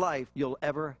best life you'll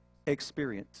ever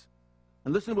experience.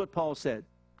 And listen to what Paul said.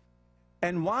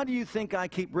 And why do you think I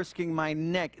keep risking my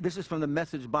neck? This is from the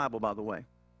Message Bible, by the way.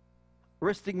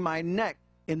 Risking my neck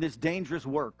in this dangerous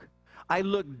work. I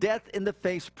look death in the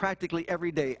face practically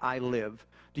every day I live.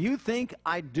 Do you think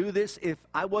I'd do this if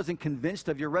I wasn't convinced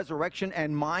of your resurrection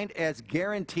and mine as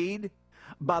guaranteed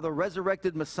by the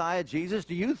resurrected Messiah Jesus?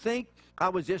 Do you think I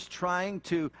was just trying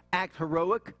to act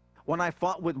heroic when I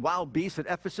fought with wild beasts at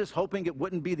Ephesus, hoping it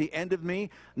wouldn't be the end of me?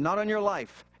 Not on your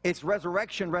life. It's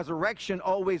resurrection,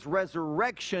 always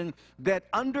resurrection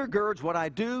that undergirds what I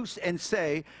do and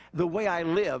say, the way I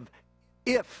live.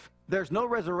 If there's no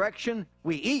resurrection,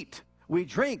 we eat, we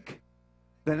drink.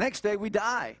 The next day we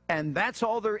die. And that's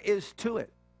all there is to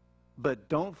it. But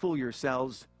don't fool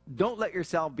yourselves. Don't let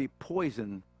yourself be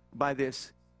poisoned by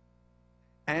this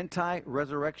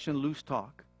anti-resurrection loose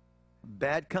talk.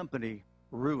 Bad company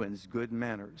ruins good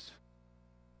manners.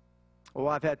 Oh,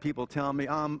 I've had people tell me,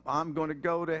 I'm going to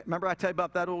go to, remember I tell you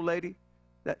about that old lady?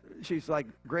 She's like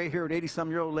gray-haired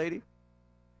 80-some-year-old lady?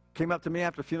 came up to me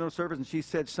after funeral service, and she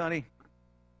said, Sonny,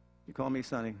 you call me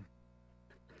Sonny.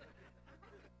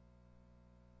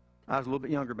 I was a little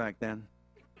bit younger back then.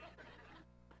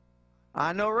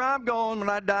 I know where I'm going when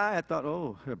I die. I thought,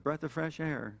 oh, a breath of fresh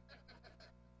air.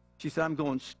 She said, I'm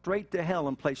going straight to hell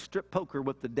and play strip poker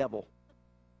with the devil.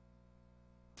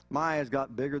 My eyes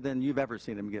got bigger than you've ever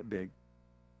seen them get big.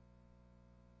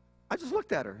 I just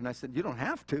looked at her, and I said, you don't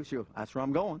have to. She goes, that's where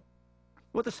I'm going.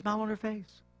 With a smile on her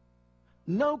face.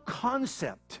 No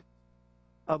concept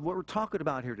of what we're talking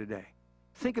about here today.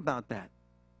 Think about that.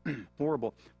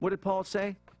 Horrible. What did Paul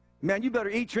say? Man, you better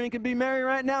eat, drink, and be merry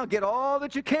right now. Get all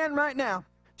that you can right now.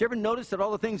 Did you ever notice that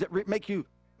all the things that make you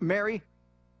merry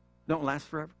don't last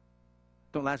forever?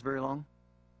 Don't last very long?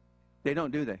 They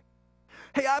don't, do they?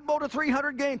 Hey, I bowled a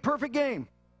 300 game, perfect game.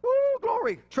 Woo,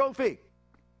 glory, trophy.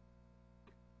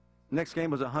 Next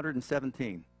game was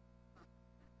 117.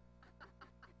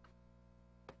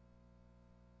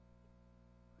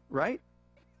 Right?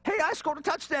 Hey, I scored a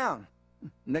touchdown.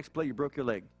 Next play, you broke your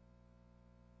leg.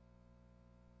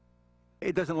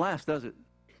 It doesn't last, does it?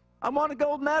 I won a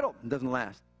gold medal. It doesn't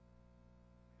last.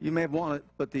 You may have won it,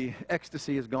 but the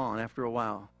ecstasy is gone after a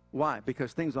while. Why?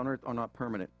 Because things on earth are not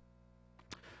permanent.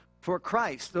 For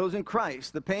Christ, those in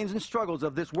Christ, the pains and struggles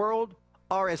of this world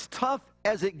are as tough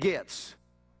as it gets.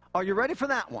 Are you ready for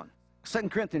that one? 2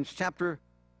 Corinthians chapter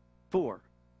 4,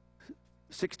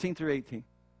 16 through 18.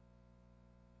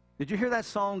 Did you hear that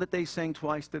song that they sang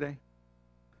twice today?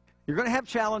 You're going to have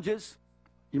challenges.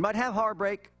 You might have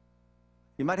heartbreak.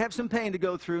 You might have some pain to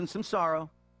go through and some sorrow.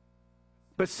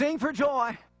 But sing for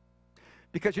joy.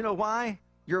 Because you know why?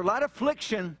 Your light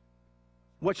affliction,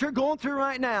 what you're going through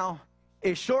right now,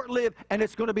 is short-lived, and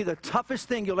it's going to be the toughest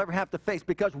thing you'll ever have to face.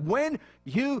 Because when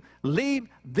you leave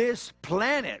this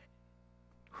planet,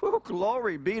 whew,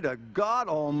 glory be to God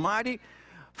Almighty,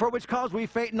 for which cause we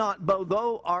faint not,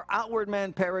 though our outward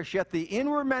man perish, yet the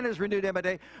inward man is renewed every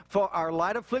day. For our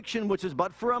light affliction, which is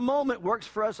but for a moment, works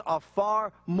for us a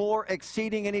far more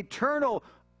exceeding and eternal,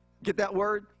 get that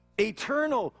word?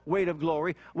 Eternal weight of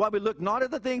glory, while we look not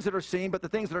at the things that are seen, but the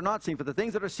things that are not seen. For the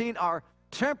things that are seen are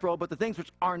temporal, but the things which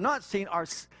are not seen are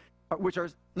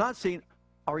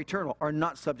eternal, are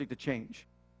not subject to change.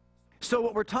 So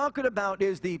what we're talking about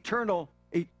is the eternal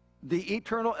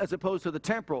as opposed to the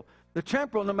temporal. The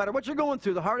temporal, no matter what you're going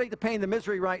through, the heartache, the pain, the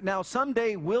misery right now,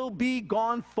 someday will be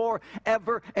gone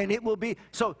forever, and it will be.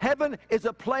 So heaven is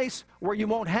a place where you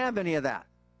won't have any of that.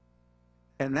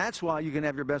 And that's why you can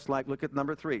have your best life. Look at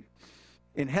number 3.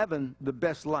 In heaven, the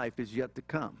best life is yet to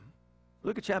come.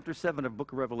 Look at chapter 7 of the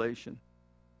book of Revelation.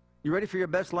 You ready for your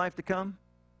best life to come?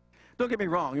 Don't get me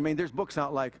wrong. I mean, there's books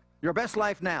out like, Your Best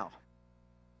Life Now.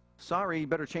 Sorry, you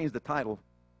better change the title.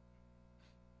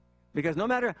 Because no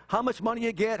matter how much money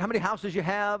you get, how many houses you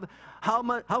have,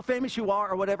 how famous you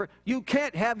are or whatever, you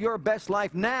can't have your best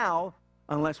life now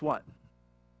unless what?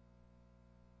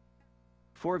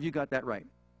 4 of you got that right.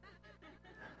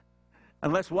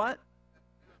 Unless what?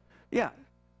 Yeah,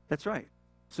 that's right.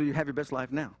 So you have your best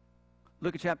life now.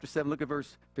 Look at chapter 7, look at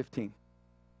verse 15.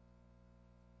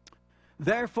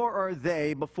 Therefore are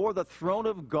they before the throne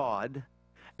of God,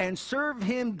 and serve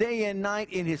him day and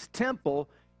night in his temple,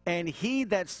 and he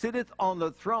that sitteth on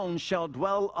the throne shall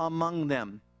dwell among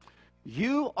them.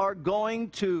 You are going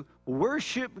to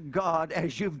worship God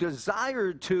as you've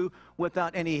desired to,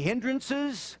 without any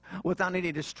hindrances, without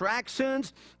any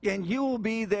distractions, and you will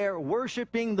be there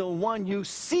worshiping the one you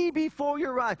see before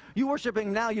your eyes. You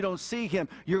worshiping now, you don't see him.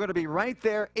 You're going to be right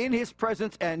there in his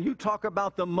presence, and you talk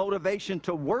about the motivation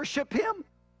to worship him.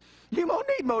 You won't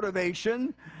need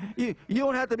motivation. You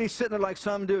don't have to be sitting there like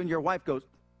some do, and your wife goes,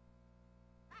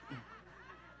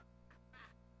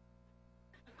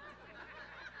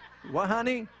 "What,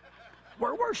 honey?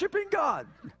 We're worshiping God."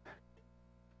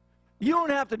 You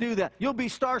don't have to do that. You'll be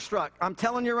starstruck. I'm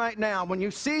telling you right now, when you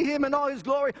see him in all his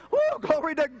glory, whoo,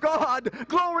 glory to God,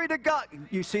 glory to God.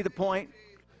 You see the point?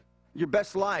 Your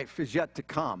best life is yet to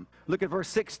come. Look at verse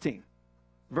 16.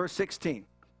 Verse 16.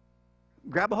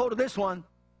 Grab a hold of this one.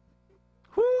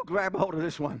 Whoo, grab a hold of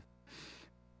this one.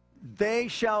 They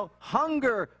shall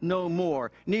hunger no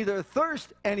more, neither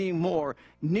thirst any more,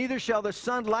 neither shall the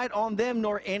sun light on them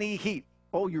nor any heat.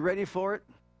 Oh, you ready for it?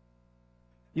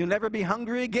 You'll never be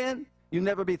hungry again. You'll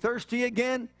never be thirsty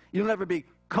again. You'll never be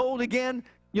cold again.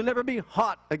 You'll never be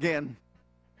hot again.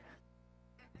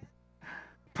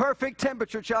 Perfect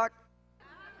temperature, Chuck.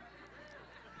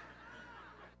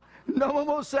 No one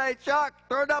will say, "Chuck,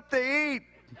 turn up the heat."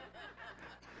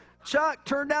 "Chuck,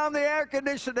 turn down the air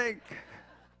conditioning.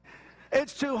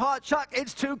 It's too hot." "Chuck,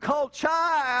 it's too cold."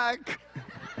 "Chuck."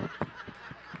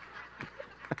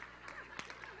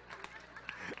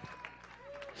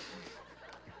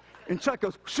 And Chuck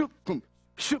goes, shoop, boom,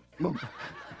 shoop, boom,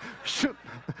 shoop,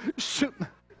 shoop.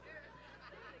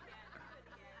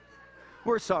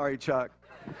 We're sorry, Chuck.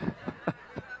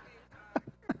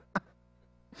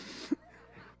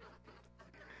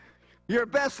 Your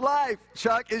best life,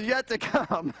 Chuck, is yet to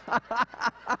come.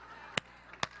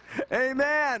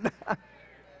 Amen.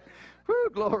 Woo,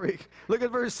 glory. Look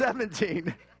at verse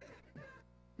 17.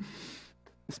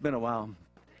 It's been a while.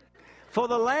 For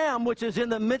the Lamb which is in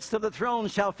the midst of the throne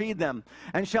shall feed them,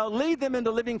 and shall lead them into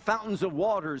living fountains of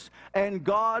waters, and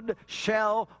God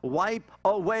shall wipe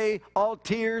away all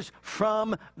tears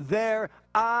from their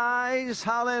eyes.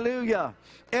 Hallelujah.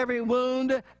 Every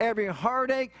wound, every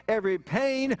heartache, every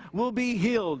pain will be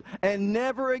healed, and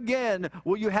never again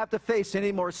will you have to face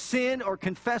any more sin or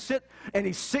confess it,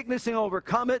 any sickness and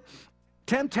overcome it.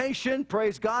 Temptation,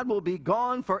 praise God, will be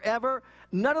gone forever.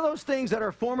 None of those things that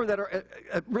are former, that are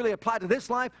really applied to this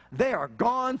life, they are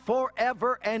gone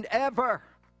forever and ever.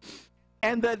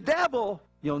 And the devil,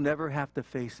 you'll never have to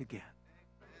face again.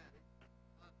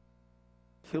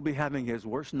 He'll be having his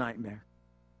worst nightmare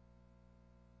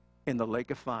in the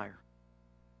lake of fire.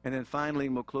 And then finally,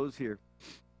 we'll close here.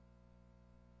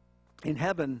 In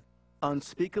heaven,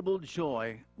 unspeakable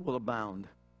joy will abound.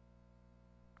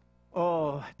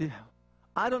 Oh,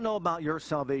 I don't know about your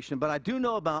salvation, but I do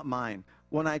know about mine.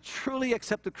 When I truly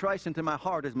accepted Christ into my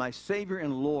heart as my Savior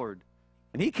and Lord,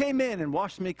 and He came in and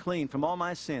washed me clean from all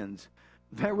my sins,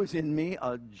 there was in me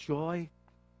a joy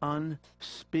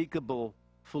unspeakable,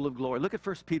 full of glory. Look at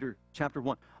 1 Peter chapter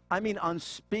 1. I mean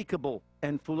unspeakable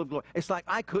and full of glory. It's like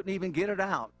I couldn't even get it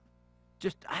out.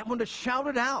 I wanted to shout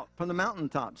it out from the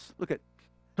mountaintops. Look at,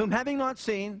 whom having not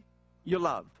seen, you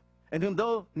love. And whom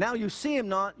though now you see Him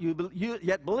not, you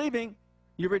yet believing,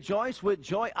 you rejoice with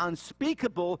joy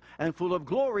unspeakable and full of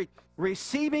glory,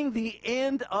 receiving the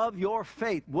end of your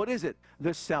faith. What is it?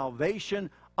 The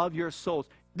salvation of your souls.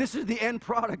 This is the end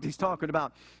product he's talking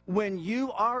about. When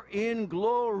you are in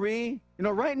glory,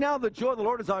 right now the joy of the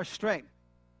Lord is our strength.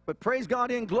 But praise God,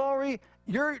 in glory,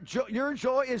 your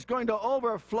joy is going to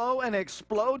overflow and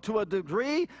explode to a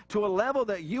degree, to a level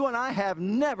that you and I have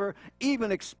never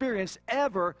even experienced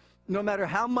ever, no matter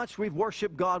how much we've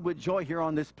worshiped God with joy here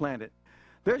on this planet.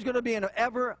 There's going to be an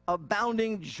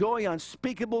ever-abounding joy,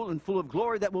 unspeakable and full of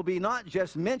glory, that will be not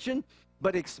just mentioned,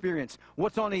 but experienced.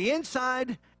 What's on the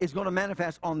inside is going to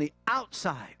manifest on the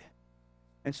outside.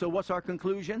 And so what's our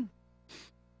conclusion?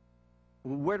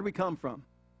 Where do we come from?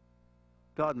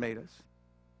 God made us.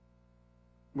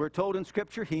 We're told in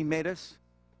Scripture He made us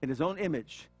in His own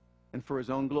image and for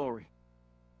His own glory.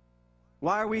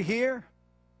 Why are we here?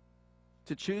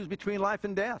 To choose between life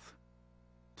and death.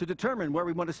 To determine where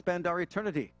we want to spend our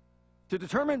eternity. To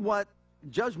determine what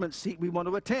judgment seat we want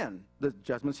to attend. The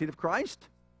judgment seat of Christ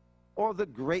or the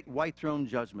great white throne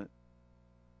judgment.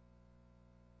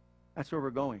 That's where we're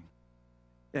going.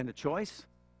 And the choice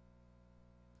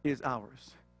is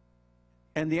ours.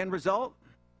 And the end result,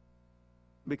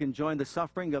 we can join the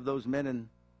suffering of those men in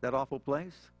that awful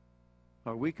place,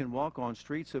 or we can walk on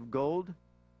streets of gold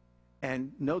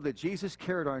and know that Jesus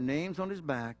carried our names on His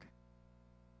back.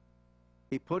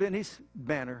 He put in His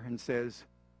banner and says,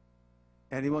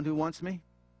 anyone who wants me,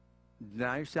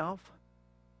 deny yourself,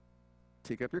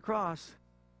 take up your cross,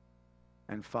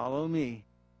 and follow me.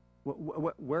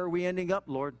 Where are we ending up,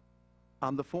 Lord?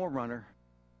 I'm the forerunner.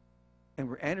 And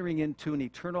we're entering into an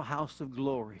eternal house of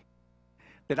glory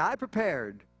that I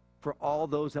prepared for all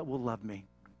those that will love me.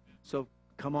 So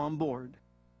come on board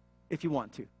if you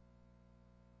want to.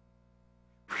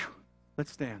 Whew.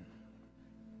 Let's stand.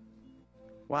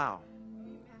 Wow.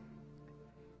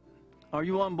 Are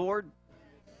you on board?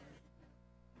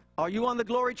 Are you on the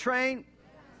glory train?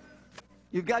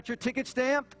 You've got your ticket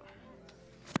stamped?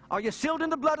 Are you sealed in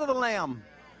the blood of the Lamb?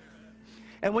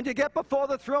 And when you get before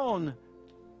the throne,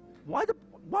 why do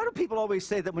people always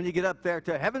say that when you get up there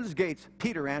to heaven's gates,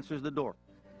 Peter answers the door?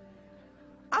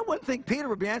 I wouldn't think Peter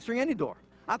would be answering any door.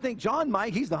 I think John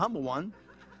might. He's the humble one.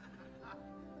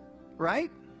 Right?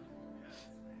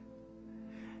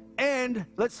 And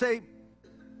let's say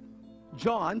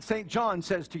St. John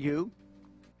says to you,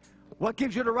 what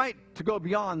gives you the right to go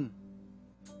beyond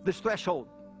this threshold?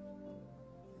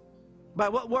 By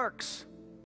what works?